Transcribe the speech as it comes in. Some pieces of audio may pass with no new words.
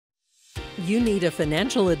You need a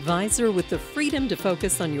financial advisor with the freedom to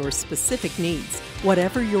focus on your specific needs.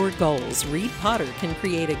 Whatever your goals, Reed Potter can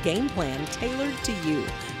create a game plan tailored to you.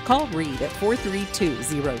 Call Reed at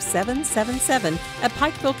 432-0777 at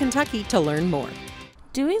Pikeville, Kentucky to learn more.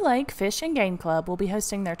 Dewey Lake Fish and Game Club will be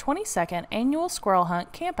hosting their 22nd annual Squirrel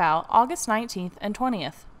Hunt Campout August 19th and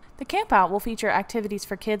 20th. The campout will feature activities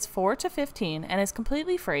for kids 4 to 15 and is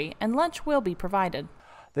completely free, and lunch will be provided.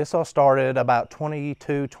 This all started about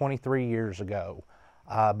 22, 23 years ago.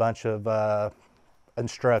 A bunch of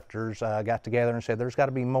instructors got together and said there's got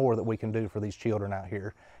to be more that we can do for these children out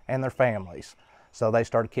here and their families. So they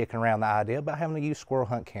started kicking around the idea about having a youth Squirrel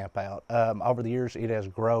Hunt Campout. Over the years it has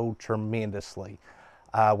grown tremendously.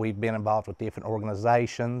 We've been involved with different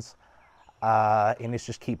organizations, and this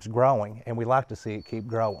just keeps growing, and we like to see it keep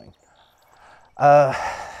growing.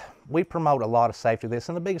 We promote a lot of safety of this,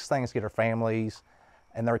 and the biggest thing is get our families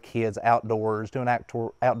and their kids outdoors, doing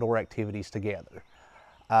outdoor activities together.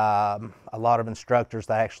 A lot of instructors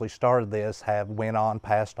that actually started this have went on,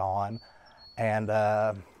 passed on, and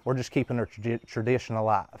we're just keeping our tradition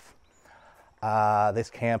alive. This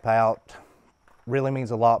camp out really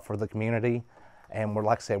means a lot for the community, and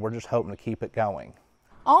like I said, we're just hoping to keep it going.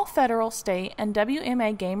 All federal, state, and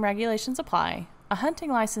WMA game regulations apply. A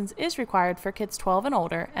hunting license is required for kids 12 and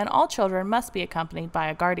older, and all children must be accompanied by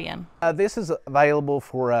a guardian. This is available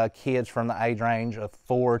for kids from the age range of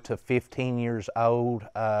 4 to 15 years old.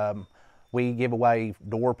 We give away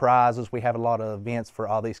door prizes. We have a lot of events for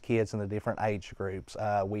all these kids in the different age groups.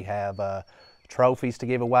 We have trophies to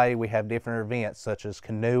give away. We have different events such as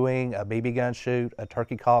canoeing, a BB gun shoot, a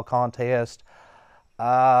turkey call contest,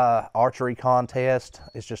 archery contest.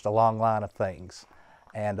 It's just a long line of things.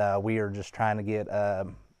 And we are just trying to get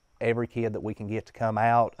every kid that we can get to come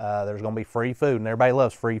out. There's going to be free food, and everybody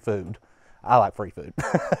loves free food. I like free food.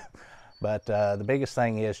 But the biggest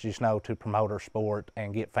thing is just to promote our sport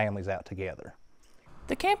and get families out together.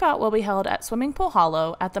 The campout will be held at Swimming Pool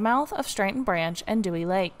Hollow at the mouth of Strainton Branch and Dewey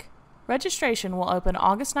Lake. Registration will open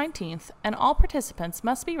August 19th, and all participants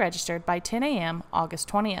must be registered by 10 a.m. August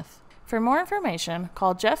 20th. For more information,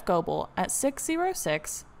 call Jeff Goebel at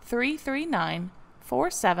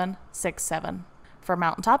 606-339-4767. For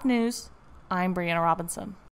Mountaintop News, I'm Brianna Robinson.